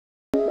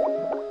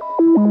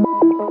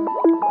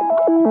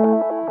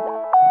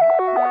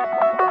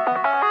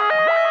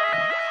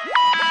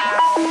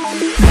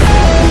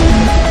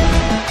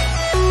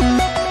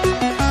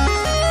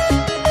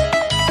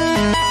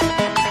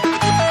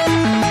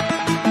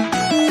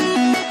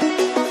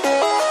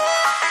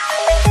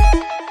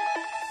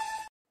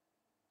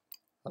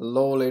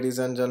ladies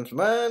and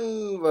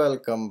gentlemen,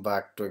 welcome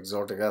back to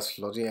Exotic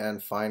Astrology,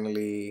 and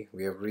finally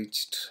we have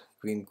reached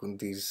Queen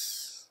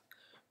Kunti's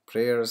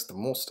prayers, the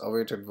most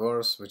awaited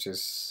verse, which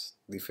is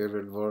the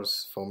favorite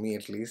verse for me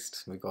at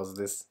least, because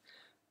this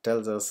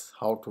tells us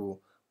how to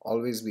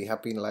always be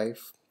happy in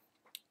life.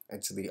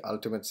 It's the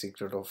ultimate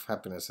secret of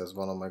happiness, as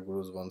one of my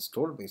gurus once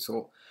told me.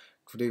 So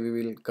today we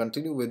will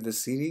continue with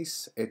this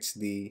series. It's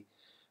the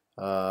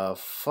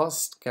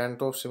first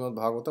canto of Srimad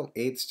Bhagavatam,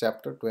 8th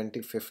chapter,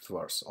 25th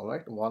verse.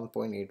 Alright,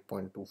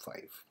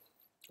 1.8.25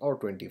 or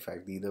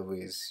 25, either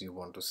ways you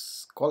want to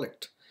call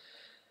it.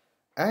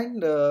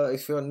 And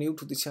if you are new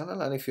to the channel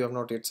and if you have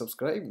not yet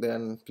subscribed,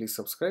 then please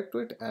subscribe to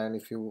it. And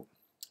if you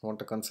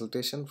want a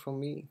consultation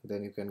from me,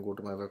 then you can go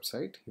to my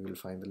website. You will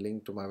find the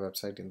link to my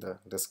website in the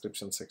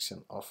description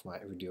section of my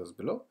videos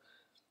below.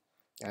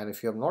 And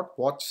if you have not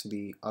watched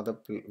the other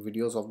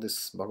videos of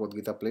this Bhagavad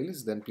Gita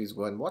playlist, then please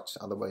go and watch.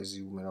 Otherwise,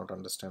 you may not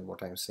understand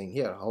what I am saying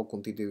here, how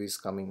Kunti Devi is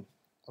coming.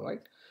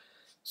 Alright.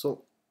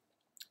 So,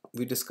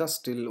 we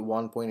discussed till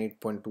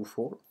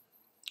 1.8.24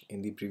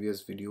 in the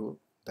previous video,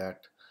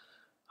 that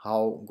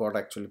how God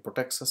actually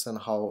protects us and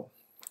how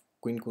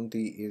Queen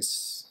Kunti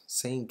is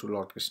saying to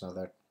Lord Krishna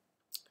that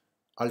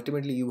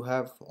ultimately you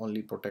have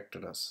only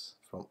protected us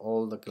from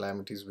all the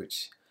calamities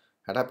which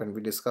had happened. We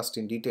discussed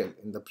in detail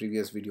in the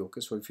previous video. Okay,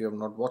 so if you have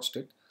not watched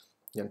it,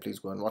 then please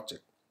go and watch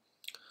it.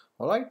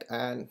 Alright,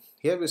 and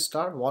here we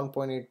start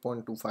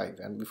 1.8.25,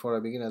 and before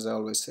I begin, as I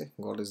always say,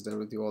 God is there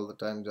with you all the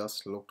time.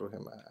 Just look to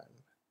Him and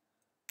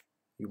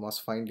you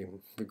must find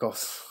Him,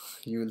 because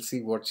you will see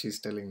what she's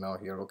telling now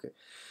here. Okay,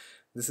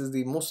 this is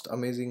the most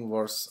amazing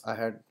verse I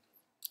had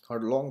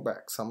heard long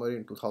back, somewhere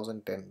in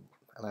 2010,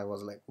 and I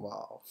was like,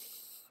 wow.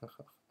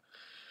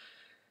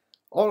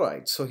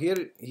 Alright, so here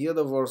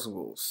the verse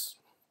goes.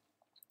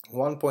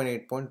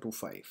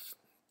 1.8.25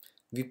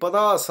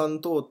 Vipada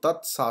santo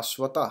tat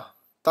sashvata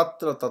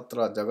tatra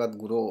tatra jagat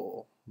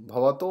guru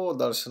bhavato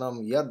darshanam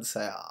yad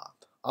sayat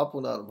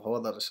apunar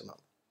bhavadarshanam.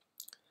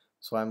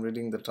 So I am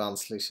reading the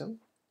translation.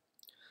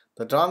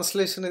 The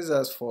translation is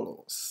as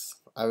follows.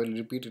 I will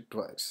repeat it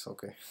twice.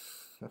 Okay.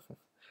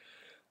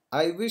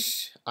 I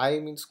wish, I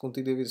means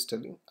Kunti Devi is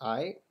telling,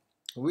 I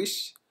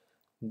wish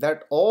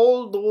that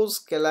all those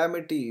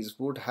calamities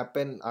would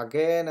happen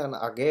again and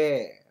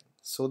again,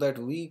 so that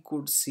we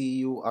could see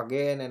you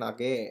again and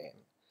again.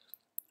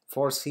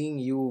 For seeing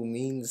you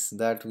means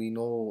that we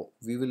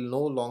will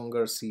no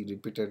longer see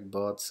repeated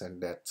births and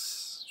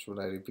deaths. Should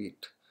I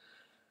repeat?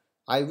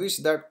 I wish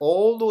that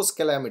all those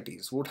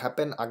calamities would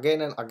happen again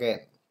and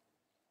again,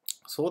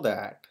 so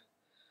that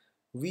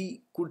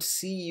we could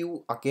see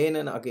you again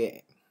and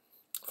again.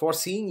 For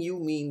seeing you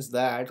means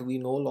that we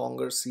no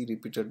longer see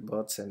repeated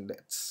births and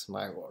deaths.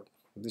 My God,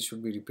 this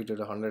should be repeated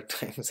 100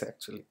 times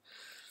actually.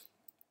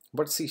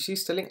 But see,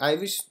 she's telling, I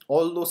wish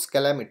all those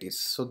calamities.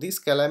 So these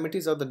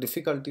calamities are the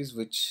difficulties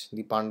which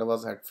the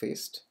Pandavas had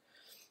faced,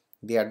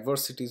 the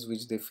adversities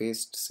which they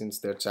faced since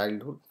their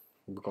childhood,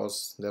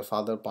 because their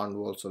father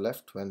Pandu also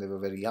left when they were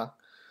very young,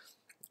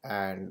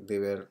 and they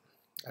were,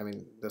 I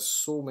mean, there's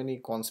so many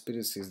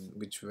conspiracies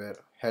which were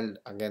held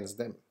against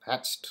them,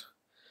 hatched.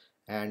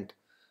 And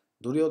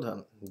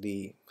Duryodhan,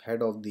 the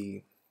head of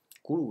the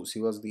Kurus,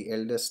 he was the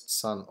eldest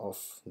son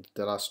of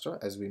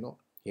Dhritarashtra, as we know.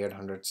 He had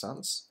 100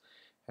 sons,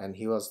 and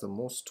he was the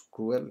most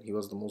cruel, he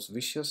was the most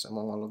vicious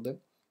among all of them.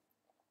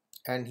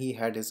 And he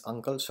had his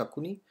uncle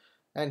Shakuni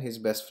and his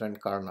best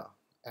friend Karna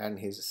and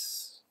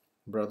his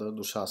brother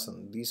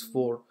Dushasan. These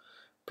four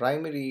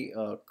primary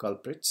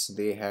culprits,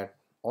 they had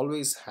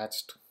always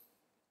hatched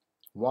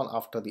one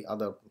after the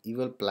other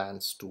evil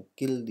plans to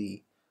kill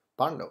the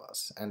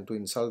Pandavas and to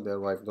insult their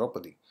wife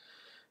Draupadi.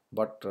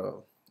 But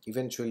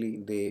eventually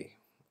they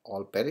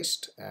all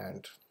perished,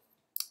 and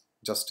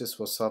justice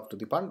was served to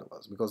the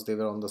Pandavas, because they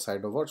were on the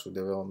side of virtue,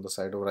 they were on the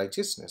side of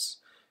righteousness,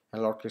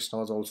 and Lord Krishna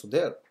was also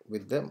there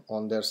with them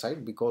on their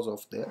side because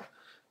of their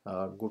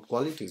good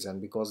qualities and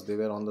because they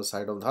were on the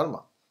side of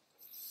dharma.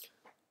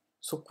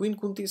 So Queen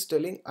Kunti is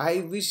telling,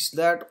 I wish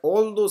that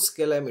all those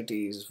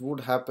calamities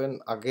would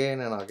happen again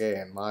and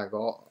again. My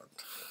God.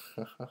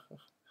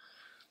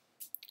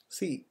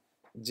 See,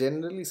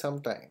 generally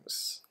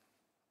sometimes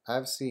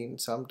I've seen,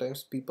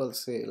 sometimes people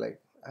say, like,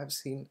 I've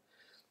seen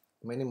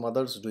many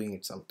mothers doing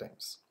it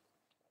sometimes.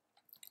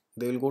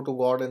 They will go to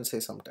God and say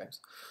sometimes,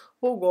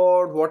 oh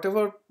God,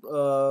 whatever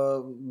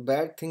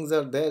bad things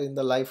are there in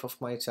the life of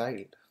my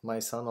child, my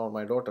son or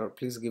my daughter,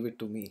 please give it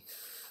to me.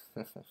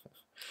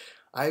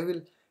 I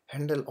will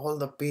handle all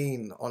the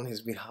pain on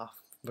his behalf,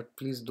 but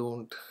please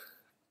don't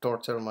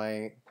torture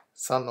my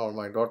son or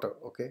my daughter,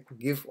 okay?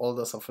 Give all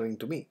the suffering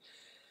to me.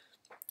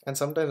 And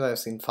sometimes I've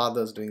seen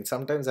fathers doing,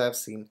 sometimes I've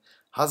seen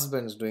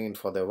husbands doing it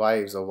for their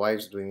wives, or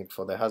wives doing it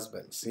for their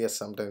husbands. Yes,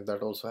 sometimes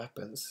that also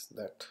happens.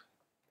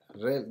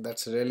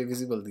 That's rarely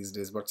visible these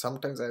days, but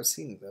sometimes I've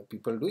seen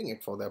people doing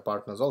it for their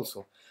partners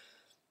also.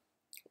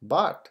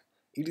 But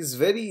it is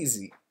very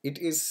easy. It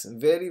is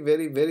very,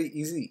 very, very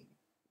easy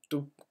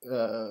to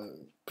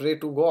pray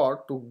to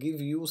God to give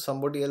you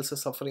somebody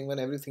else's suffering when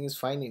everything is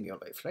fine in your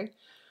life, right?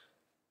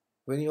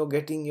 when you're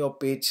getting your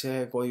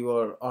paycheck or you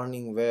are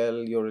earning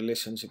well, your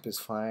relationship is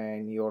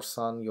fine, your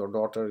son, your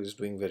daughter is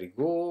doing very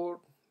good,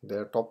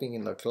 they're topping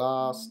in the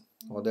class,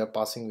 or they're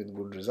passing with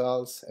good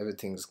results,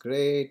 everything's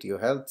great, your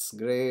health's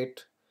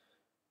great,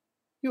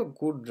 you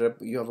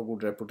have a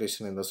good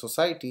reputation in the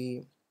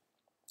society,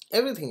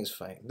 everything is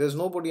fine, there's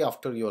nobody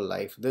after your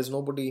life, there's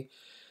nobody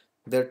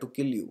there to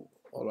kill you,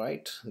 all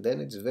right,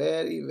 then it's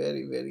very,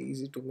 very, very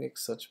easy to make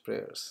such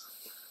prayers.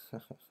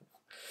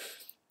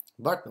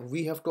 But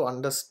we have to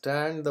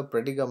understand the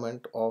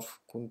predicament of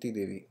Kunti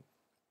Devi,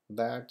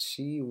 that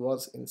she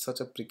was in such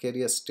a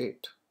precarious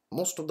state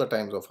most of the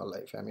times of her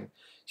life. I mean,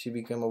 she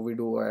became a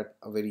widow at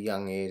a very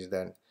young age.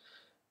 Then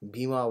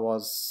Bhima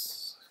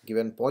was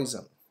given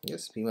poison.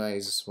 Yes, Bhima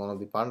is one of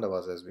the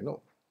Pandavas, as we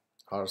know,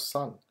 her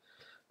son.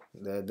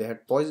 They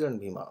had poisoned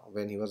Bhima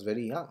when he was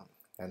very young.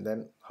 And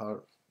then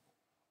her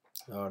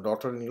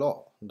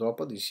daughter-in-law,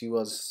 Draupadi, she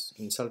was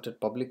insulted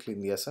publicly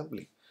in the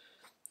assembly.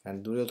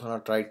 And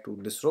Duryodhana tried to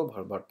disrobe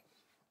her, but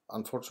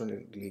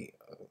unfortunately,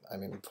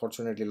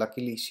 fortunately,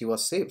 luckily, she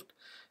was saved,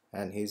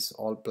 and his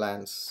all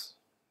plans,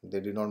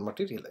 they did not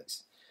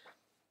materialize.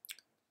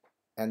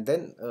 And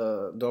then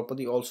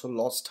Draupadi also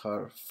lost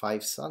her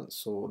 5 sons,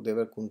 so they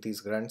were Kunti's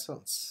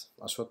grandsons.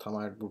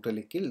 Ashwatthama had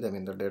brutally killed them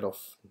in the dead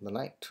of the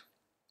night.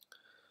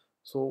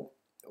 So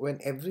when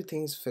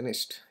everything is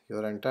finished,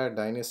 your entire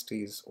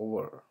dynasty is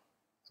over.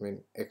 I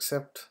mean,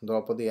 except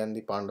Draupadi and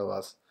the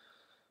Pandavas,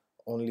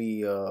 only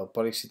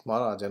Parikshit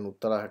Maharaj and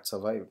Uttara had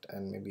survived,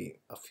 and maybe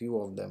a few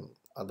of them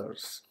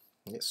others.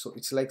 Yes, so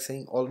it's like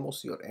saying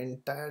almost your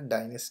entire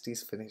dynasty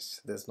is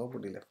finished. There's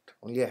nobody left.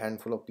 Only a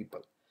handful of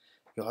people.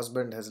 Your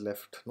husband has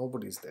left.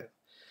 Nobody's there.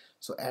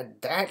 So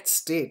at that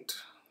state,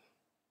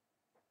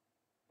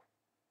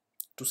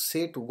 to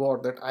say to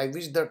God that I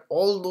wish that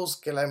all those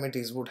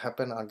calamities would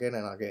happen again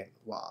and again.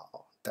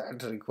 Wow,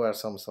 that requires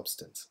some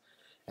substance.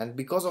 And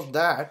because of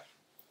that,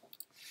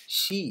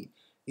 she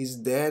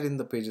is there in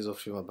the pages of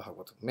Srimad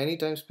Bhagavatam. Many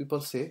times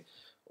people say,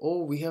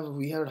 oh, we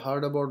had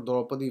heard about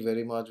Draupadi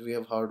very much, we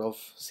have heard of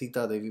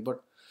Sita Devi,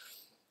 but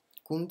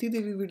Kunti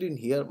Devi we didn't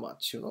hear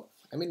much,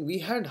 I mean, we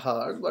had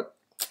heard, but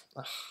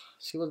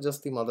she was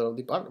just the mother of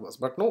the Pandavas.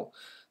 But no,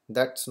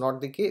 that's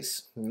not the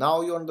case.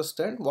 Now you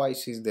understand why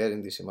she's there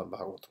in the Srimad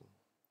Bhagavatam.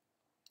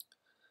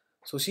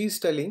 So she's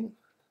telling,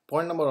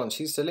 point number 1,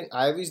 she's telling,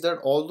 I wish that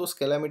all those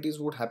calamities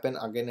would happen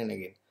again and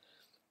again.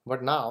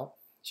 But now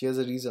she has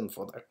a reason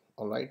for that,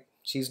 alright?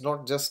 She's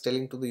not just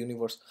telling to the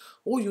universe,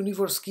 oh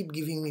universe, keep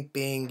giving me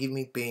pain, give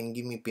me pain,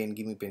 give me pain,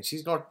 give me pain.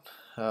 She's not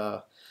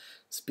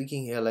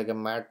speaking here like a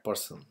mad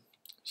person.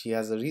 She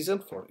has a reason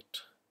for it.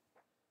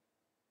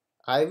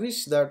 I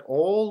wish that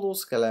all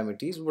those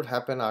calamities would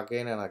happen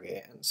again and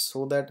again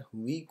so that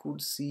we could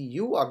see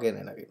you again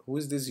and again. Who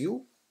is this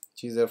you?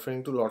 She is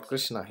referring to Lord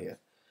Krishna here.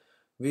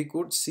 We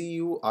could see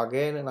you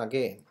again and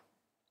again.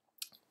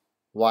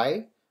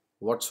 Why?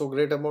 What's so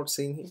great about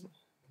seeing him?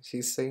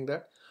 She's saying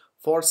that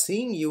for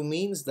seeing you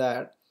means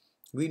that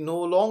we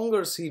no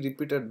longer see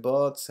repeated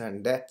births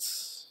and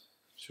deaths.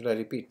 Should I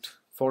repeat?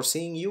 For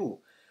seeing you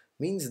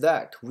means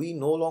that we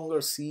no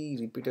longer see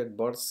repeated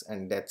births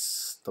and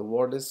deaths. The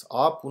word is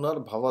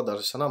apunar bhava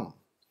darshanam.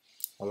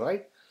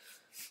 Alright?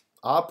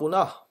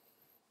 Apuna.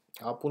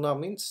 Apuna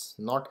means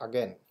not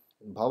again.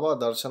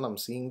 Bhava darshanam,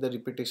 seeing the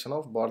repetition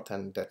of birth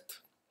and death.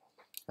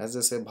 As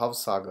they say, bhav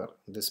sagar,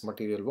 this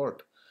material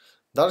world.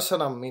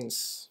 Darshanam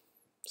means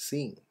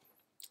seeing.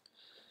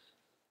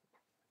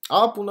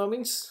 Apuna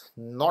means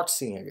not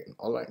seeing again.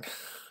 Alright.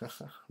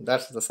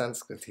 That's the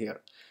Sanskrit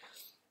here.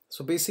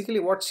 So basically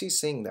what she's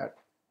saying that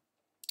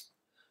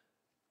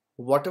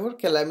whatever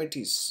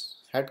calamities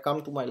had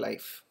come to my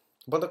life,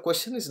 but the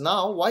question is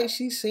now why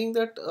she's saying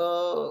that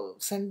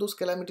send those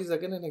calamities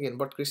again and again,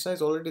 but Krishna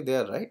is already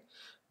there, right?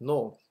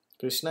 No,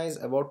 Krishna is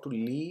about to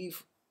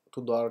leave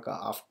to Dwarka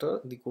after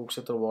the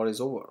Kurukshetra war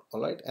is over,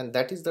 alright, and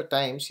that is the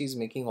time she's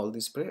making all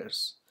these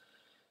prayers.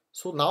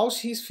 So now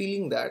she's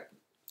feeling that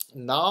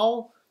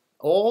now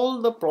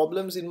all the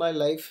problems in my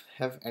life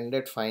have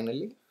ended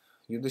finally.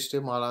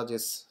 Yudhishthira Maharaj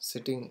is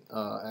sitting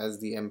as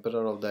the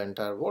emperor of the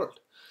entire world.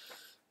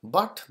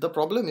 But the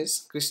problem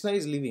is Krishna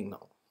is leaving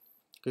now.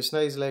 Krishna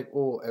is like,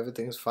 oh,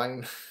 everything is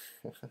fine.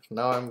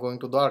 Now I'm going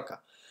to Dwarka.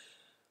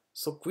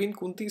 So Queen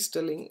Kunti is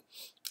telling,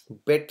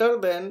 better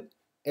than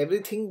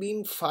everything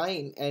being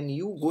fine and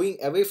you going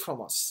away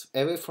from us,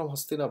 away from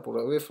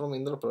Hastinapur, away from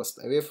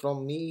Indraprastha, away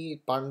from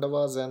me,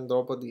 Pandavas and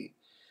Draupadi.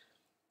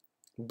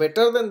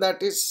 Better than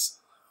that is,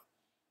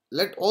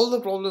 let all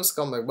the problems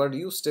come back, but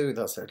you stay with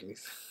us at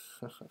least.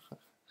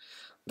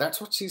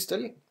 That's what she's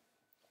telling.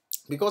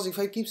 Because if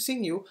I keep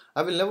seeing you,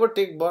 I will never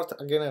take birth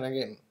again and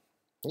again.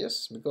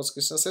 Yes, because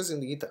Krishna says in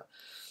the Gita,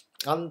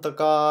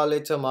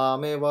 Antakale cha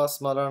mameva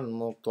smaran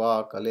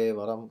muktva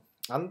kalevaram.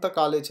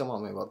 Antakale cha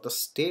mameva. The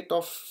state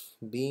of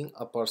being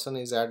a person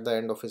is at the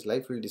end of his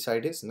life will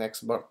decide his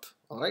next birth.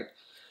 Alright?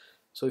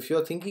 So if you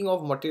are thinking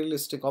of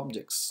materialistic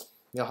objects,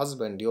 your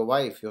husband, your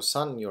wife, your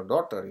son, your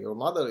daughter, your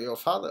mother, your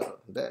father,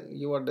 then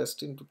you are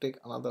destined to take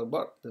another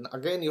birth. Then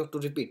again you have to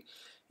repeat.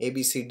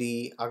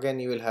 ABCD, again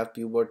you will have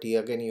puberty,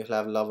 again you will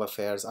have love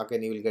affairs,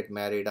 again you will get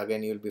married,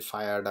 again you will be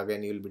fired,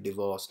 again you will be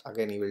divorced,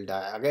 again you will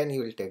die, again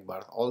you will take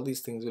birth. All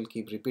these things will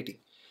keep repeating.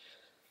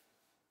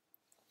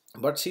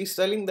 But she's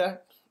telling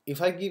that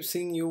if I keep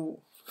seeing you,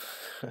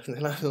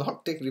 then I will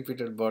not take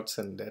repeated births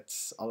and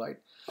deaths. Alright.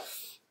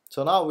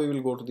 So now we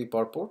will go to the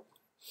purport.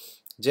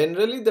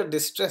 Generally, the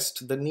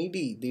distressed, the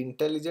needy, the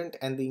intelligent,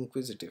 and the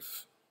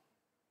inquisitive.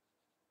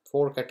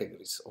 4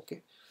 categories.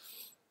 Okay.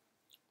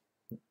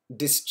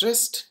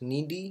 Distressed,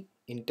 needy,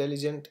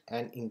 intelligent,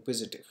 and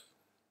inquisitive,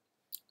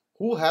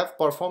 who have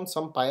performed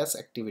some pious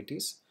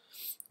activities,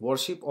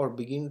 worship or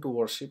begin to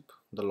worship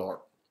the Lord.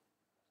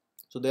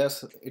 So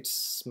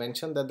it's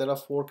mentioned that there are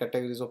 4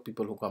 categories of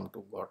people who come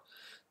to God.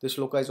 This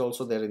shloka is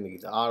also there in the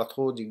Gita.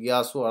 Artho,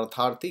 Jigyasu,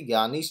 Artharthi,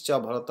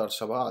 Gyanischa,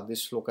 Bharatarshabha.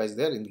 This shloka is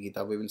there in the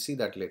Gita. We will see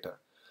that later.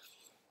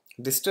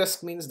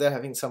 Distressed means they're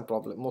having some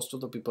problem. Most of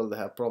the people, they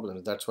have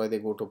problems. That's why they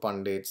go to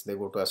pundits, they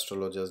go to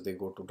astrologers, they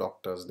go to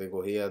doctors, they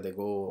go here, they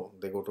go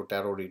to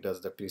tarot readers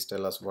that please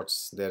tell us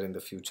what's there in the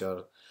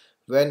future.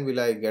 When will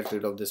I get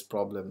rid of this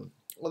problem?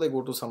 Or they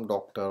go to some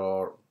doctor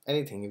or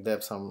anything. If they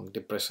have some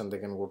depression, they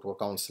can go to a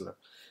counselor.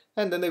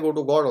 And then they go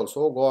to God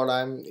also. Oh God,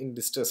 I'm in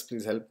distress,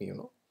 please help me,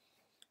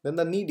 Then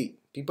the needy,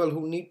 people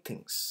who need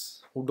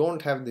things, who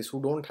don't have this,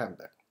 who don't have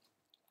that.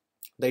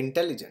 The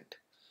intelligent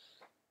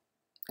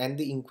and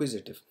the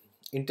inquisitive.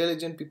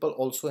 Intelligent people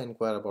also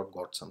inquire about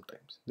God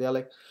sometimes. They are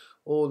like,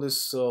 oh,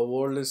 this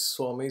world is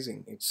so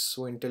amazing. It's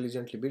so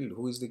intelligently built.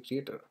 Who is the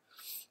creator?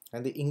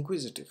 And the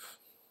inquisitive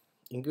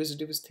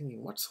is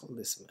thinking, what's all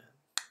this, man?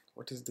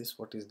 What is this?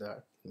 What is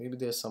that? Maybe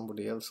there's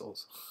somebody else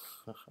also.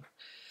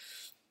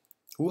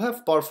 Who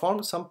have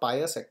performed some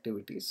pious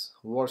activities,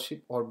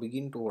 worship or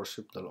begin to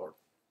worship the Lord.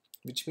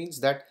 Which means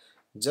that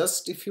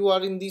just if you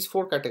are in these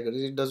 4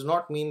 categories, it does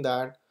not mean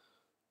that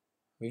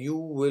you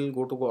will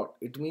go to God.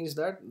 It means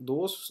that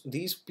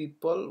these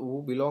people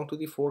who belong to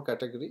the 4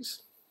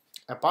 categories,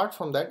 apart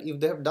from that, if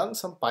they have done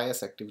some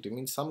pious activity,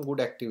 means some good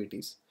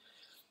activities.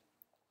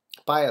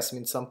 Pious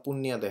means some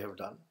punya they have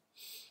done,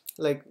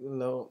 like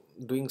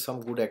doing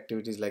some good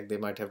activities, like they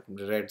might have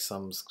read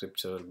some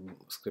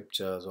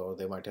scriptures, or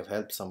they might have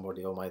helped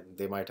somebody, or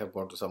they might have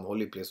gone to some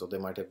holy place, or they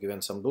might have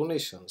given some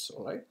donations,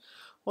 all right,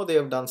 or they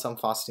have done some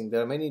fasting.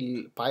 There are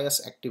many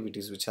pious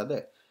activities which are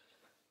there.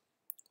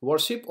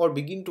 Worship or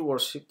begin to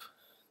worship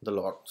the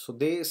Lord. So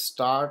they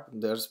start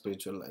their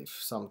spiritual life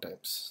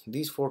sometimes.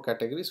 These 4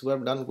 categories who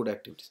have done good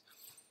activities.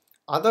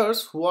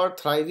 Others who are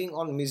thriving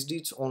on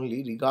misdeeds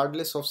only,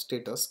 regardless of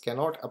status,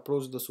 cannot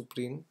approach the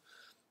Supreme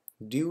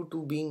due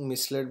to being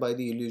misled by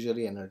the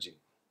illusory energy.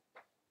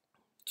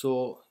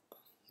 So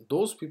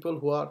those people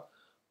who are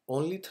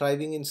only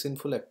thriving in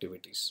sinful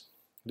activities,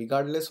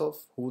 regardless of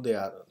who they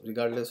are,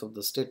 regardless of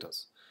the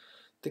status,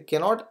 they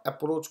cannot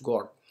approach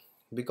God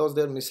because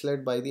they are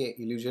misled by the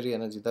illusory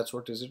energy. That's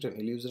what is written.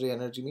 Illusory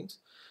energy means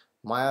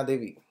Maya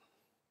Devi.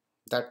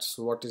 That's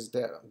what is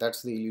there.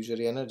 That's the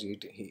illusory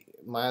energy.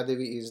 Maya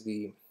Devi is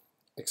the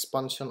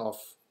expansion of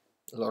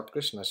Lord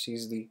Krishna. She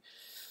is the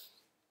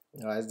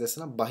as this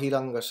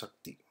Bahiranga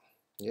Shakti.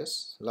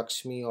 Yes,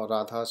 Lakshmi or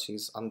Radha, she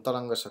is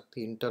Antaranga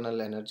Shakti,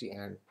 internal energy,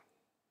 and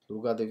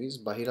Durga Devi is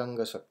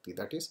Bahiranga Shakti.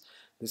 That is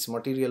this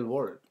material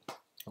world.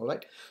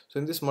 Alright, so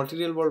in this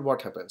material world,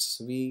 what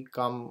happens? We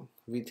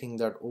think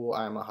that, oh,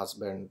 I am a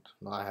husband,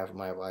 now I have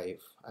my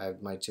wife, I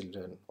have my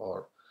children,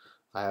 or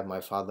I have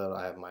my father,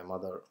 I have my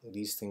mother.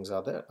 These things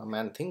are there. A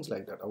man thinks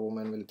like that. A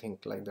woman will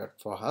think like that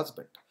for her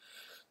husband.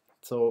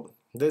 So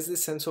there's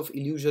this sense of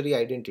illusory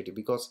identity,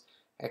 because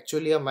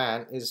actually a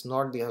man is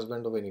not the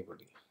husband of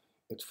anybody.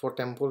 It's for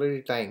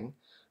temporary time.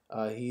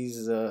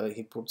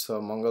 He puts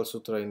a Mangal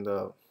Sutra in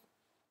the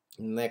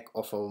neck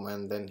of a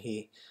woman, then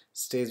he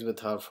stays with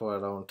her for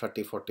around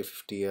 30, 40,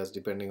 50 years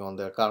depending on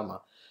their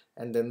karma,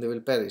 and then they will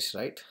perish,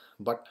 right?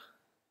 But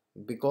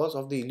because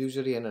of the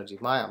illusory energy,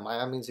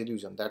 Maya means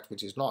illusion, that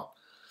which is not,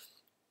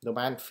 the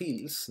man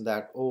feels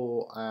that,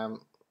 oh, I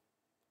am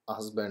a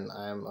husband,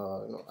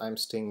 I'm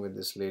staying with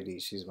this lady,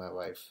 she's my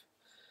wife.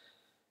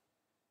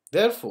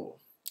 Therefore,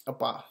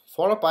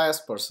 for a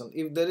pious person,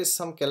 if there is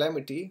some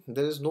calamity,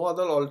 there is no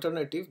other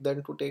alternative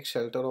than to take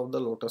shelter of the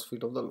lotus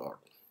feet of the Lord.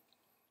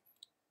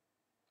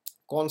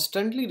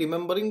 Constantly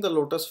remembering the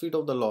lotus feet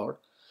of the Lord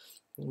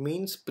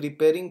means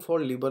preparing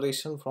for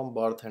liberation from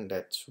birth and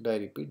death. Should I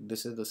repeat?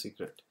 This is the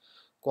secret.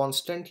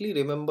 Constantly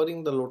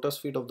remembering the lotus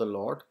feet of the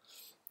Lord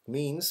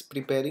means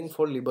preparing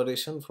for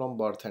liberation from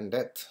birth and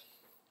death.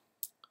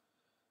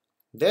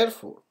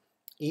 Therefore,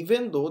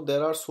 even though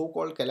there are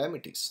so-called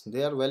calamities,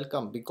 they are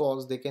welcome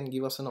because they can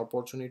give us an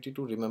opportunity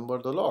to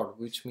remember the Lord,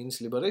 which means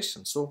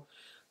liberation. So,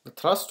 the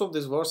thrust of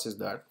this verse is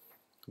that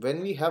when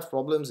we have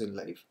problems in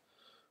life,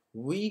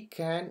 we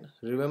can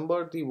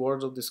remember the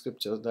words of the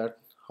scriptures, that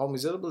how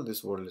miserable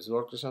this world is.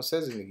 Lord Krishna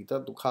says in the Gita,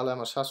 Dukhala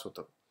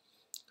Shashvatam.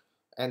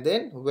 And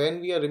then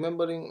when we are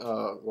remembering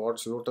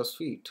God's lotus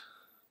feet,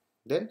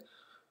 then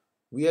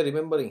we are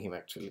remembering Him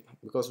actually.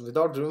 Because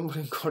without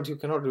remembering God, you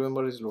cannot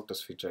remember His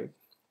lotus feet, right?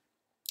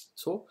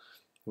 So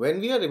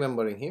when we are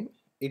remembering Him,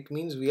 it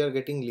means we are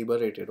getting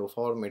liberated of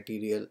our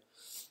material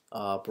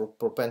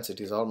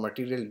propensities, our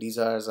material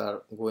desires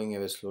are going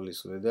away slowly.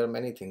 So there are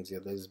many things here.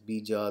 There is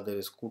bija, there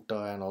is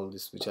kuta, and all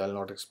this, which I will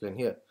not explain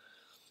here.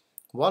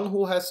 One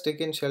who has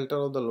taken shelter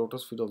of the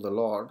lotus feet of the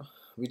Lord,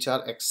 which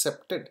are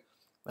accepted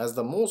as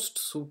the most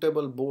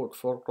suitable boat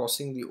for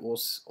crossing the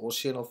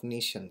ocean of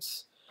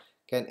nations,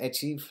 can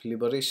achieve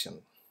liberation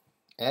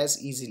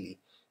as easily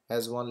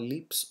as one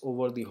leaps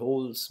over the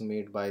holes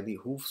made by the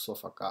hoofs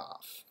of a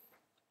calf.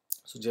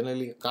 So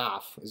generally a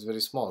calf is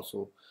very small,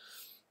 so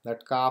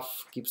that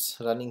calf keeps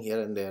running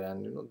here and there,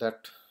 and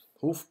that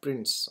hoof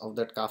prints of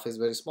that calf is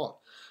very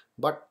small.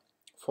 But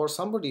for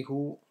somebody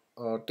who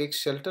takes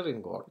shelter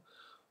in God,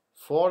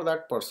 for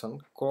that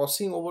person,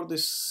 crossing over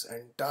this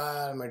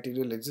entire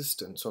material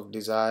existence of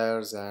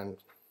desires and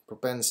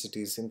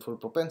propensities, sinful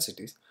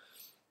propensities,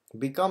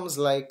 becomes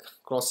like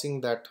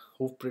crossing that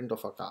hoof print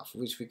of a calf,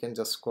 which we can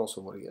just cross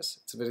over. Yes,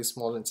 it's very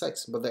small in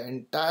size, but the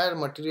entire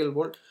material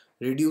world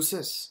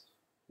reduces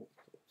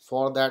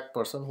for that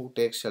person who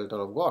takes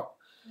shelter of God.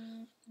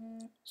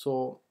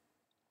 So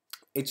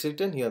it's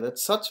written here that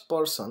such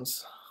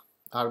persons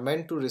are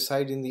meant to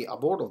reside in the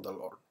abode of the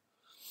Lord,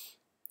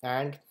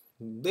 and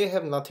they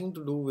have nothing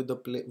to do with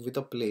with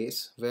a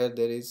place where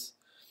there is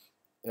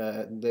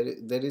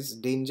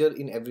danger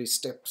in every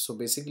step. So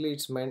basically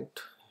it's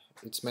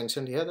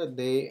mentioned here that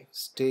they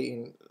stay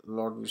in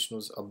Lord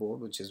Vishnu's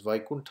abode, which is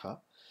Vaikuntha,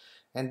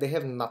 and they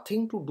have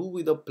nothing to do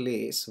with a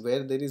place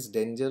where there is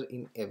danger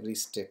in every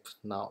step.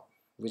 Now,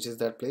 which is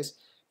that place?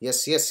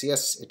 Yes, yes,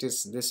 yes, it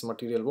is this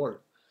material world.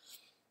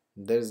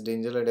 There is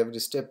danger at every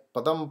step.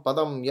 Padam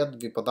padam yad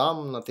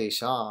vipadam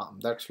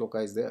natesham. That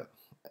shloka is there.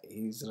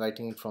 He's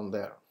writing it from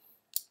there.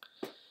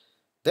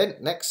 Then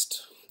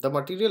next,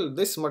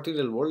 this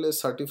material world is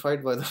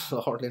certified by the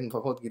Lord in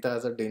Bhagavad Gita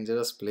as a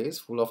dangerous place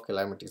full of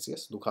calamities.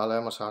 Yes,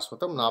 dukhalayam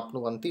ashashvatam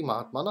napnuvanti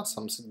mahatmana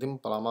samsiddhim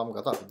paramam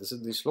gata. This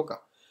is the shloka.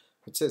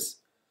 It says,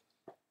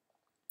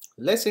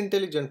 less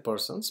intelligent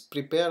persons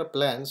prepare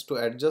plans to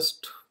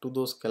adjust to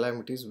those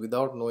calamities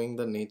without knowing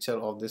the nature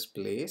of this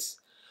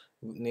place.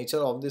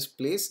 Nature of this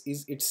place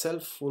is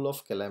itself full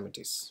of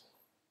calamities.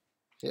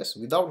 Yes,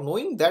 without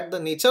knowing that the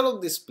nature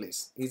of this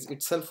place is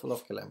itself full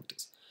of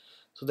calamities.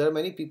 So there are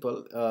many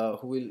people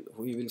who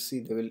you will see,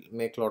 they will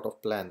make a lot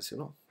of plans.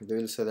 They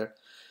will say that,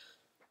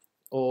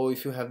 oh,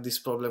 if you have this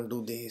problem,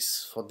 do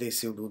this. For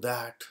this, you do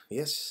that.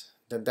 Yes,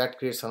 then that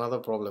creates another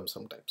problem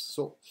sometimes.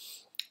 So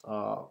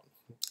uh,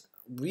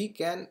 we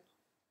can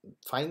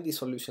find the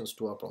solutions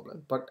to our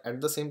problem, but at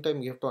the same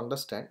time, you have to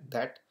understand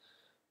that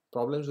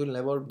problems will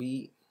never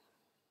be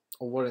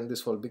over in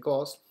this world,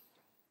 because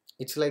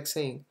it's like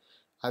saying,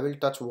 I will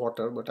touch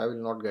water, but I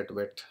will not get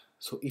wet.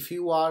 So if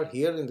you are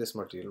here in this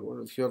material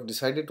world, if you have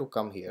decided to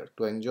come here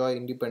to enjoy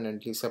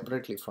independently,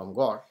 separately from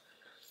God,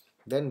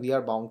 then we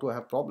are bound to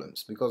have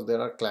problems, because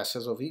there are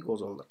clashes of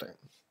egos all the time.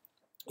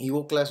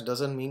 Ego clash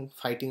doesn't mean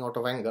fighting out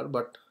of anger,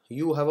 but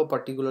you have a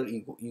particular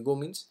ego. Ego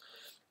means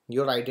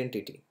your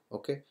identity.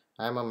 Okay,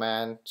 I am a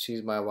man,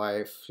 she's my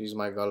wife, she's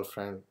my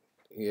girlfriend,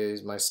 here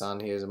is my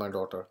son, here is my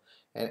daughter,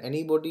 and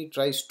anybody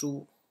tries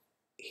to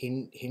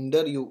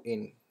hinder you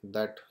in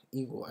that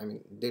ego. I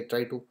mean, they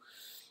try to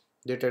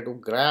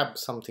grab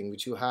something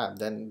which you have,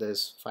 then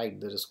there's fight,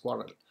 there is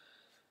quarrel.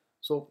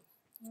 So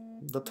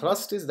the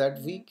thrust is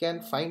that we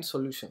can find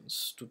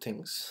solutions to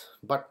things,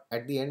 but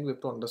at the end we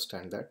have to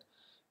understand that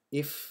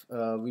if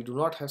we do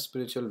not have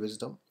spiritual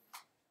wisdom,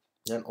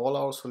 then all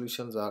our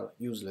solutions are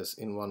useless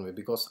in one way,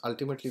 because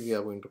ultimately we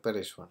are going to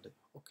perish one day.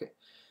 Okay,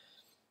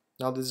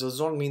 now this does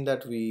not mean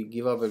that we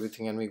give up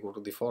everything and we go to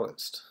the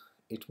forest.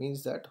 It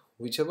means that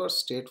whichever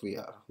state we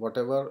are,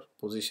 whatever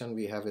position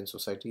we have in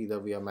society, either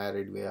we are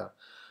married, we are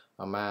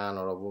a man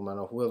or a woman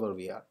or whoever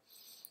we are,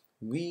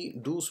 we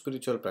do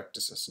spiritual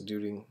practices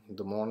during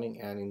the morning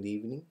and in the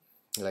evening,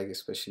 like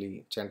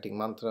especially chanting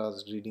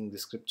mantras, reading the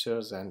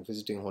scriptures, and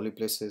visiting holy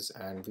places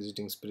and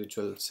visiting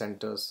spiritual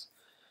centers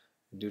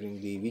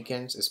during the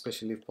weekends,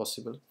 especially if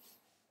possible.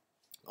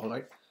 All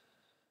right,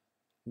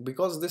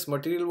 because this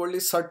material world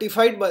is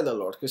certified by the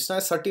Lord. Krishna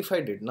has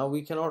certified it. Now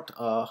we cannot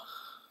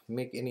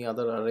make any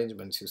other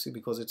arrangements, you see,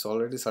 because it's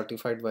already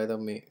certified by the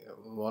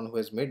one who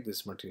has made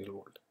this material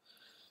world.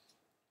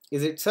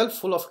 Is itself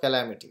full of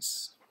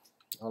calamities.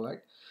 All right,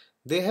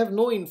 they have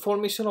no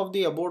information of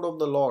the abode of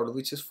the Lord,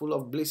 which is full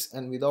of bliss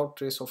and without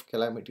trace of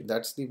calamity.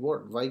 That's the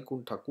word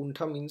Vaikuntha.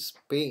 Kuntha means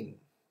pain,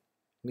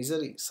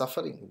 misery,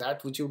 suffering,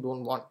 that which you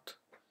don't want.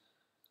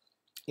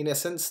 In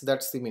essence,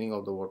 that's the meaning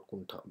of the word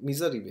Kuntha,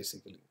 misery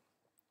basically.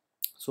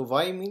 So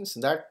Vai means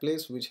that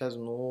place which has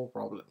no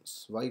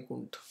problems,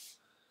 Vaikuntha.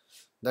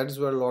 That is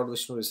where Lord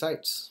Vishnu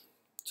resides.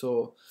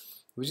 So,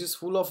 which is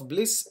full of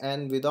bliss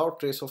and without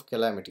trace of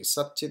calamity.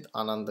 Satchit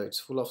Ananda. It's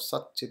full of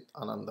Satchit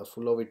Ananda,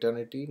 full of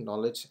eternity,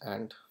 knowledge,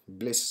 and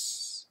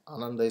bliss.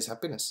 Ananda is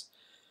happiness.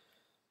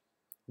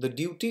 The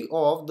duty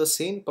of the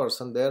sane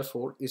person,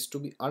 therefore, is to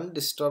be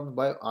undisturbed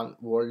by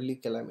unworldly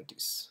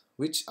calamities,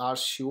 which are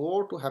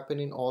sure to happen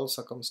in all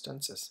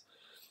circumstances.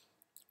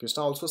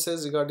 Krishna also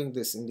says regarding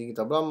this in the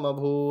Gita, Brahma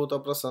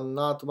Bhuta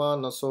Prasannatma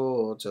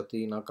Naso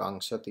Jati Na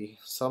Kangshati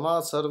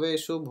Sama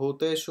Sarveshu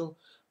Bhuteshu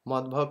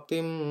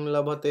Madbhaktim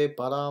labhate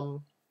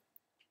param.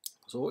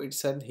 So it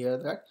said here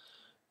that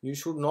you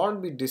should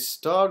not be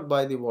disturbed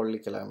by the worldly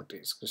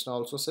calamities. Krishna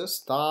also says,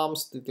 Tam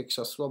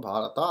stitikshasva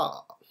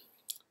bharata.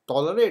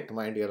 Tolerate,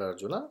 my dear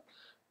Arjuna,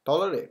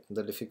 tolerate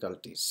the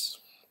difficulties.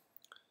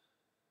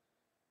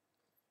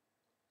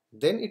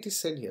 Then it is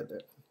said here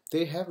that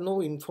they have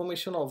no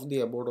information of the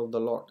abode of the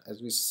Lord,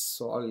 as we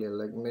saw earlier.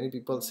 Like many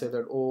people say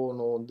that, oh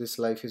no, this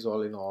life is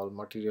all in all,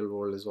 material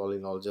world is all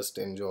in all, just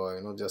enjoy,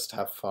 just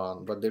have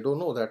fun. But they don't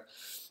know that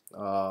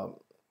uh,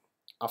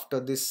 after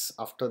this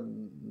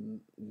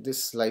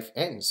life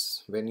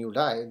ends, when you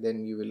die,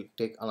 then you will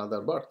take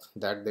another birth.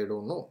 That they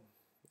don't know.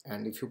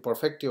 And if you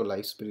perfect your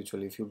life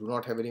spiritually, if you do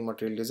not have any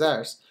material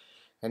desires,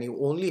 and you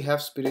only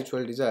have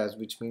spiritual desires,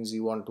 which means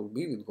you want to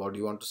be with God,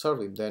 you want to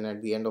serve Him, then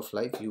at the end of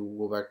life you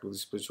go back to the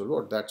spiritual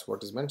world. That's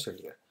what is mentioned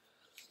here.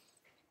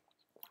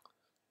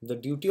 The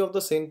duty of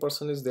the sane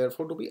person is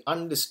therefore to be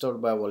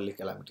undisturbed by worldly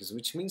calamities,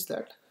 which means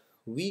that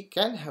we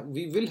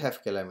will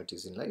have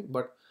calamities in life,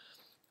 but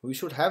we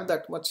should have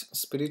that much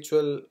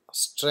spiritual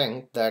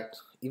strength that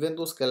even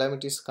those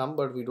calamities come,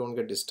 but we don't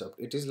get disturbed.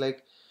 It is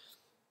like,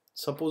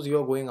 suppose you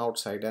are going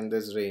outside and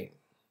there's rain.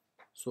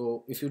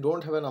 So if you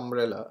don't have an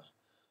umbrella,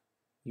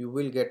 you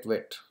will get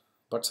wet.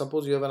 But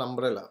suppose you have an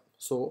umbrella,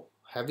 so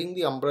having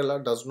the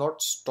umbrella does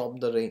not stop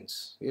the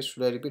rains. Yes,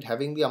 should I repeat?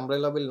 Having the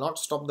umbrella will not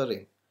stop the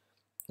rain,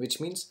 which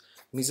means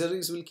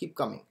miseries will keep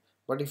coming.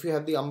 But if you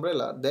have the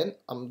umbrella, then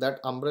that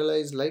umbrella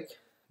is like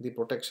the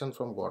protection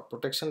from God.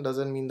 Protection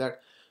doesn't mean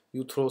that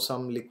you throw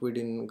some liquid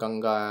in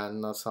Ganga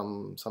and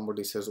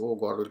somebody says, oh,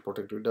 God will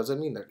protect you. It doesn't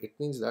mean that. It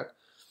means that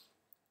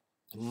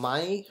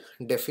my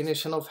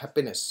definition of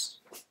happiness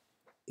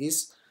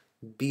is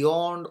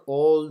beyond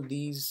all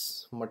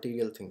these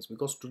material things,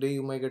 because today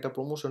you may get a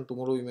promotion,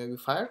 tomorrow you may be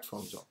fired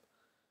from job.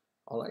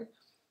 All right,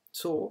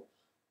 so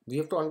we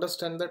have to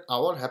understand that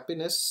our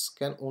happiness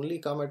can only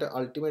come at an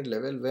ultimate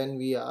level when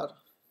we are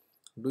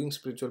doing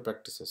spiritual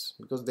practices,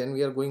 because then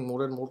we are going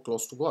more and more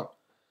close to God.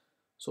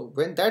 So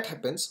when that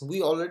happens,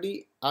 we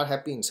already are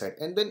happy inside,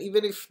 and then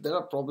even if there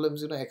are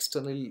problems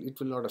externally, it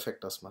will not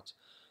affect us much.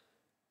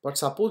 But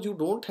suppose you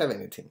don't have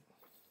anything,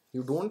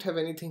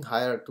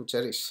 higher to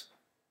cherish,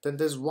 then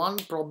there's one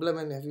problem.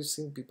 And have you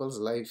seen people's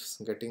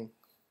lives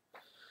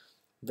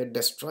they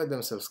destroy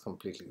themselves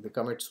completely, they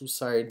commit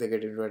suicide, they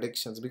get into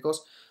addictions,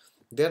 because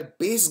their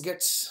base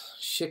gets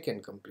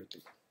shaken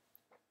completely.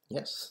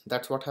 Yes,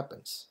 that's what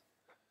happens,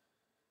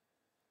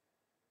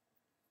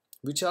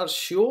 which are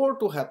sure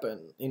to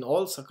happen in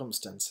all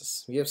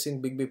circumstances. We have seen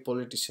big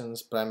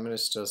politicians, prime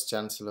ministers,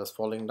 chancellors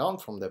falling down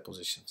from their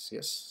positions.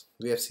 Yes,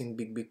 we have seen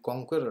big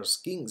conquerors,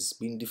 kings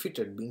being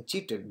defeated, being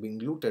cheated, being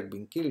looted,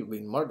 being killed,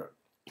 being murdered,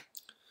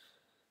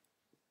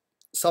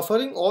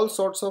 suffering all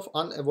sorts of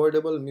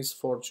unavoidable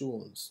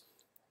misfortunes.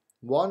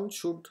 One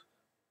should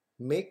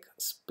make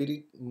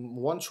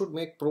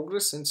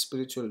progress in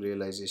spiritual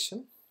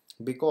realization,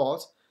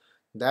 because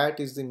that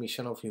is the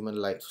mission of human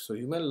life. So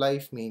human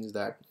life means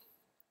that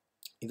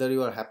either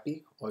you are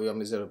happy or you are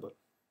miserable,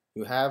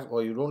 you have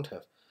or you don't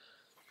have.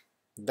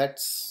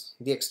 That's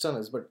the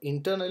externals, but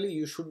internally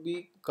you should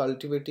be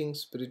cultivating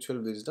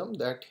spiritual wisdom,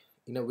 that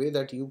in a way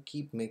that you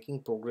keep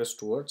making progress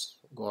towards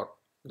God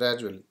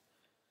gradually.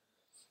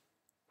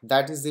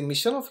 That is the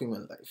mission of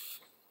human life.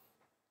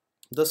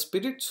 The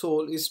spirit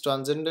soul is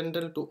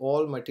transcendental to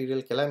all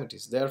material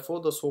calamities.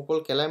 Therefore, the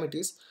so-called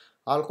calamities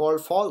are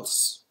called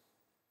false.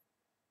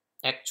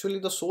 Actually,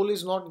 the soul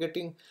is not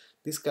getting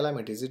these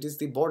calamities. It is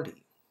the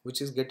body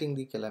which is getting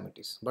the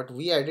calamities. But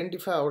we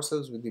identify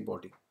ourselves with the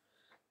body.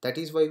 That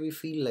is why we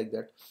feel like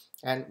that.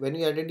 And when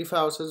we identify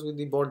ourselves with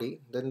the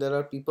body, then there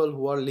are people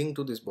who are linked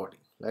to this body.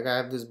 Like, I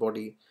have this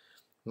body,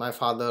 my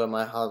father,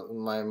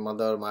 my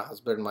mother, my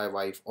husband, my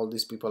wife, all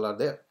these people are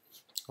there.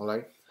 All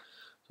right.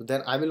 So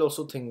then I will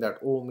also think that,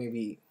 oh,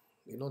 maybe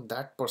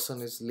that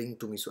person is linked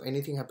to me, so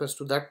anything happens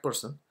to that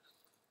person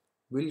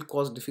will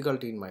cause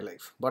difficulty in my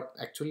life. But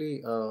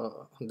actually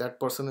that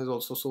person is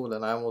also soul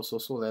and I am also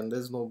soul, and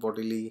there's no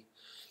bodily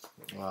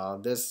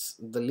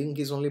the link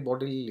is only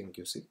bodily link,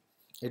 you see.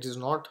 It is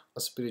not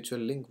a spiritual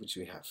link which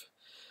we have,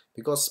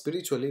 because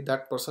spiritually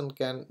that person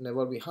can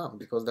never be harmed,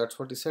 because that's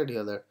what he said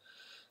here, that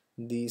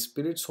the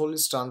spirit soul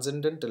is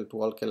transcendental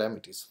to all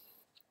calamities.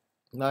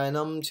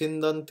 Nayanam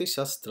chindanti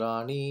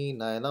shastrani,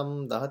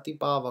 nayanam dahati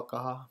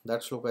pavakaha.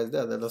 That shloka is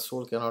there, that the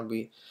soul cannot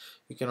be,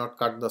 you cannot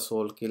cut the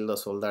soul, kill the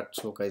soul. That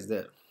shloka is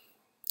there.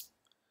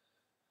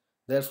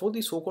 Therefore,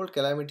 the so-called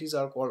calamities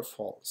are called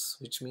false,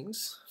 which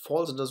means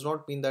false does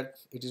not mean that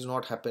it is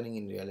not happening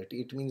in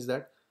reality. It means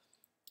that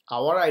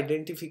our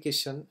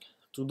identification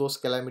to those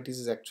calamities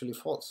is actually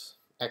false.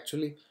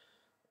 Actually,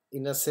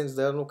 in a sense,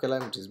 there are no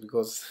calamities,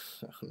 because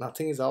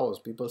nothing is ours.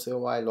 People say,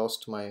 oh, I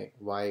lost my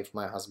wife,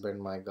 my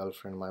husband, my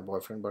girlfriend, my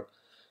boyfriend, but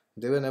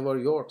they were never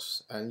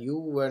yours and you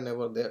were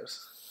never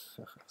theirs.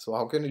 So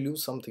how can you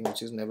lose something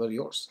which is never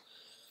yours?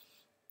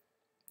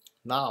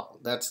 Now,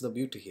 that's the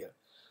beauty here.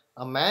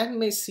 A man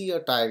may see a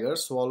tiger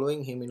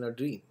swallowing him in a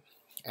dream,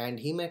 and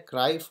he may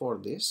cry for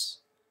this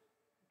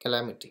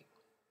calamity.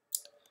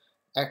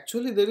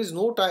 Actually, there is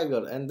no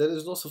tiger and there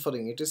is no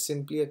suffering. It is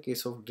simply a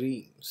case of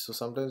dreams. So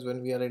sometimes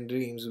when we are in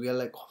dreams, we are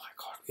like, oh my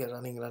god, we are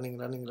running, running,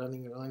 running,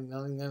 running, running,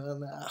 running,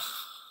 running.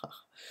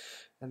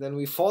 And then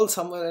we fall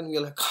somewhere and we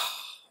are like,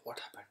 what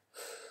happened?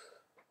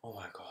 Oh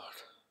my god,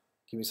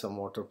 give me some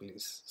water,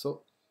 please.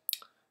 So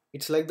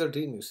it's like the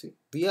dream, you see.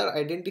 We are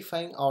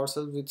identifying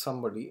ourselves with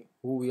somebody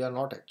who we are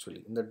not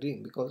actually in the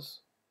dream, because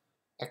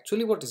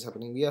actually what is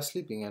happening, we are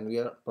sleeping and we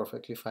are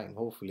perfectly fine,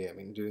 hopefully, I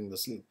mean, during the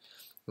sleep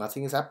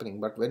nothing is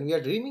happening. But when we are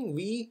dreaming,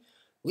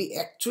 we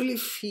actually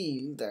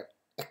feel that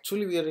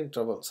actually we are in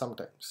trouble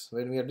sometimes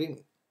when we are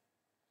dreaming.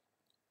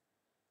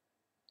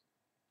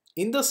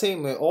 In the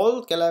same way,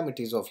 all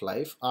calamities of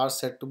life are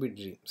said to be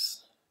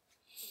dreams.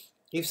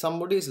 If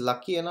somebody is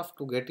lucky enough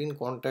to get in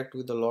contact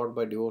with the Lord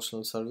by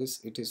devotional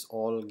service, it is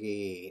all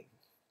gain.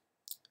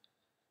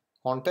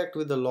 Contact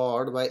with the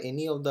Lord by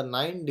any of the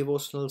 9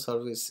 devotional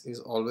service is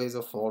always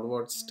a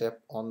forward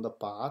step on the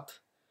path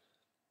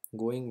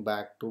going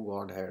back to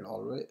Godhead.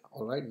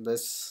 Alright,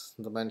 this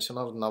the mention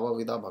of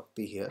Navavida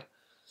Bhakti here.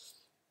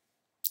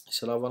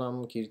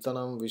 Shravanam,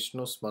 Kirtanam,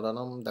 Vishnu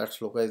Smaranam, that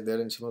shloka is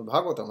there in Srimad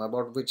Bhagavatam,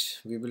 about which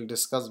we will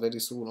discuss very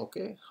soon,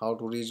 okay? How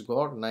to reach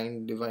God,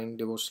 9 divine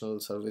devotional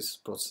service,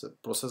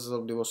 processes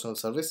of devotional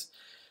service,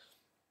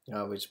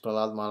 which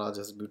Prahlad Maharaj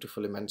has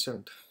beautifully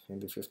mentioned in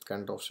the 5th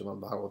canto of Srimad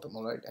Bhagavatam,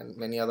 alright? And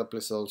many other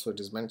places also it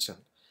is mentioned.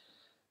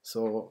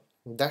 So,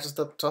 that's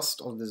the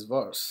trust of this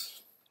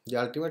verse. The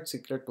ultimate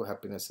secret to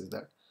happiness is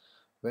that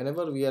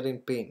whenever we are in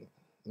pain,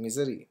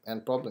 misery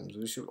and problems,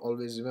 we should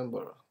always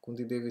remember,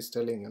 Kunti Devi is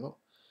telling,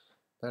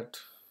 that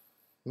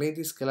may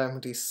these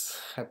calamities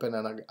happen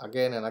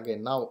again and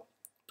again. Now,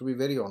 to be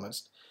very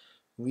honest,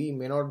 we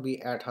may not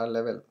be at her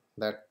level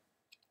that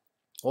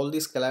all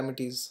these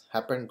calamities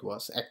happen to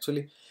us.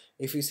 Actually,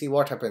 if you see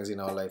what happens in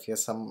our life,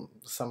 yes,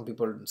 some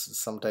people,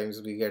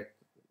 sometimes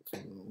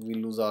we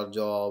lose our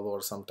job,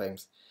 or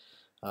sometimes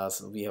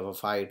so we have a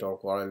fight or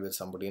quarrel with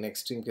somebody. In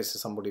extreme cases,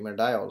 somebody may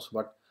die also.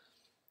 But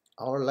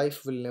our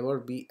life will never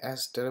be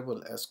as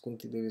terrible as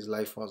Kunti Devi's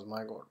life was.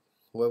 My God,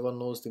 whoever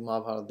knows the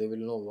Mahabharata, they will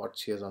know what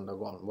she has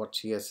undergone, what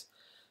she has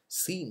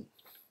seen.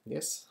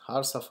 Yes,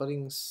 her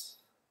sufferings,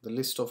 the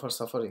list of her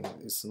suffering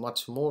is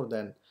much more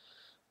than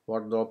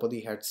what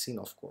Draupadi had seen,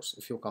 of course.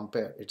 If you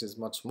compare, it is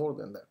much more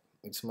than that.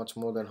 It's much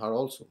more than her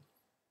also.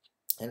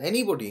 And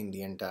anybody in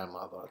the entire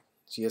Mahabharata,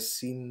 she has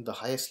seen the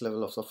highest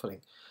level of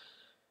suffering.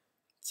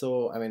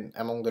 So, I mean,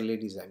 among the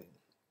ladies, I mean.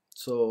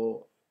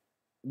 So,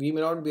 we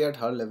may not be at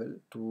her level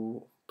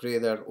to pray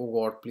that, oh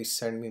God, please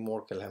send me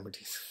more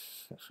calamities.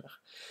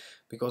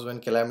 Because when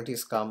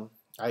calamities come,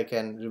 I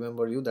can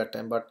remember you that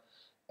time. But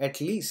at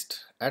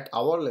least at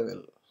our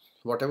level,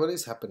 whatever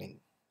is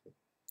happening,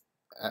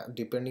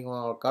 depending on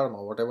our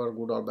karma, whatever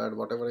good or bad,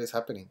 whatever is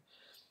happening,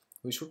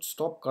 we should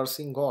stop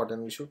cursing God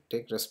and we should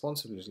take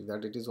responsibility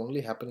that it is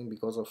only happening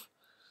because of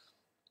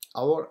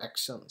our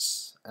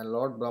actions. And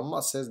Lord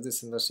Brahma says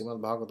this in the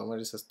Srimad Bhagavatam, where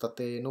he says,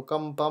 Tate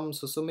nukampam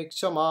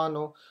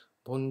susumikshamano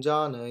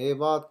bhunjana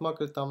evatma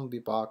kritam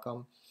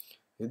vipakam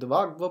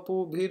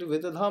vidvagvapu bhir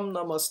vidadham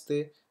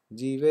namaste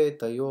jive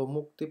tayo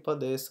mukti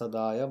pade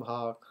sadaya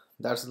bhak.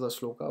 That's the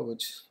shloka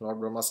which Lord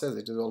Brahma says.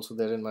 It is also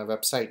there in my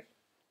website.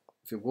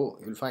 If you go,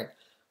 you will find.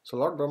 So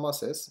Lord Brahma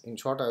says, in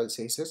short I will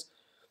say, he says,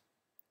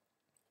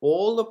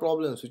 all the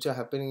problems which are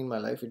happening in my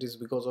life, it is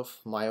because of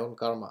my own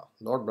karma.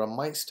 Lord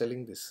Brahma is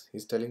telling this. He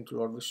is telling to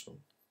Lord Vishnu.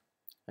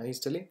 And he is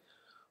telling,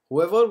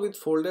 whoever with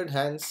folded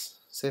hands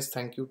says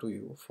thank you to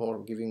you for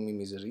giving me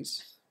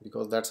miseries,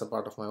 because that's a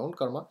part of my own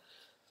karma,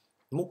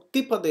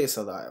 Mukti Pade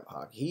Sadaya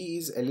Bhag. He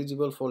is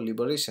eligible for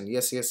liberation.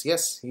 Yes, yes,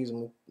 yes. He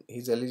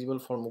is eligible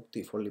for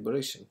mukti, for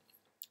liberation.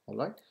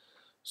 Alright.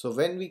 So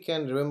when we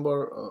can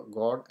remember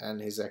God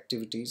and His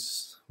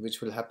activities,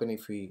 which will happen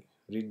if we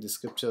read the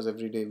scriptures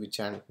every day, we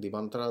chant the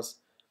mantras,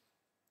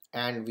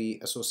 and we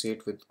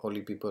associate with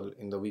holy people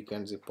in the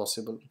weekends if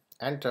possible,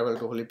 and travel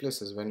to holy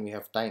places when we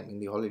have time in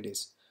the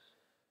holidays.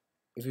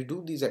 If we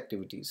do these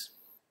activities,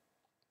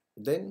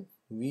 then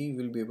we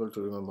will be able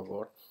to remember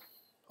God,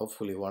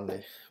 hopefully one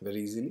day,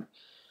 very easily.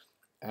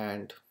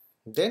 And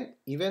then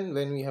even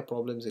when we have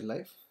problems in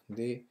life,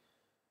 they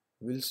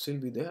will still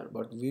be there,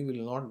 but we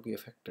will not be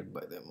affected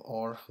by them,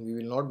 or we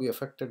will not be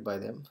affected by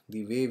them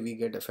the way we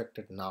get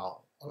affected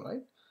now. All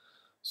right.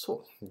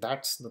 So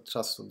that's the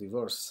thrust of the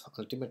verse,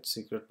 ultimate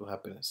secret to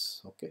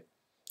happiness. Okay,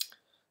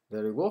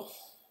 there you go.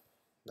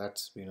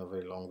 That's been a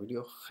very long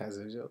video as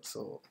usual.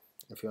 So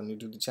if you are new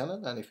to the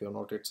channel and if you are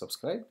not yet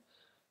subscribed,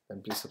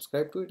 then please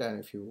subscribe to it. And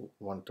if you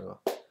want a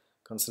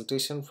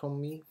consultation from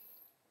me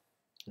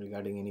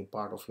regarding any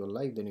part of your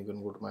life, then you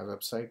can go to my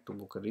website to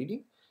book a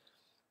reading.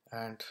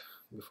 And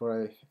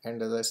before I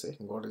end, as I say,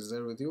 God is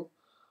there with you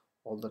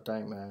all the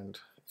time, and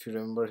if you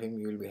remember Him,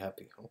 you will be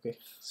happy. Okay,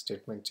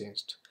 statement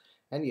changed.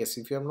 And yes,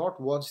 if you have not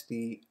watched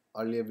the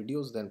earlier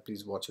videos, then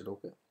please watch it.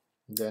 Okay,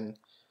 then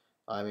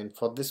I mean,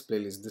 for this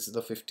playlist, this is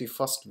the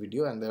 51st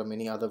video, and there are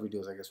many other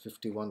videos, I guess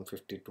 51,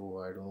 52,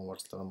 I don't know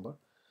what's the number.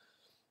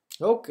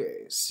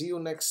 Okay, see you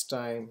next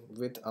time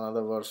with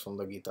another verse from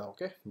the Gita.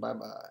 Okay, bye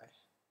bye.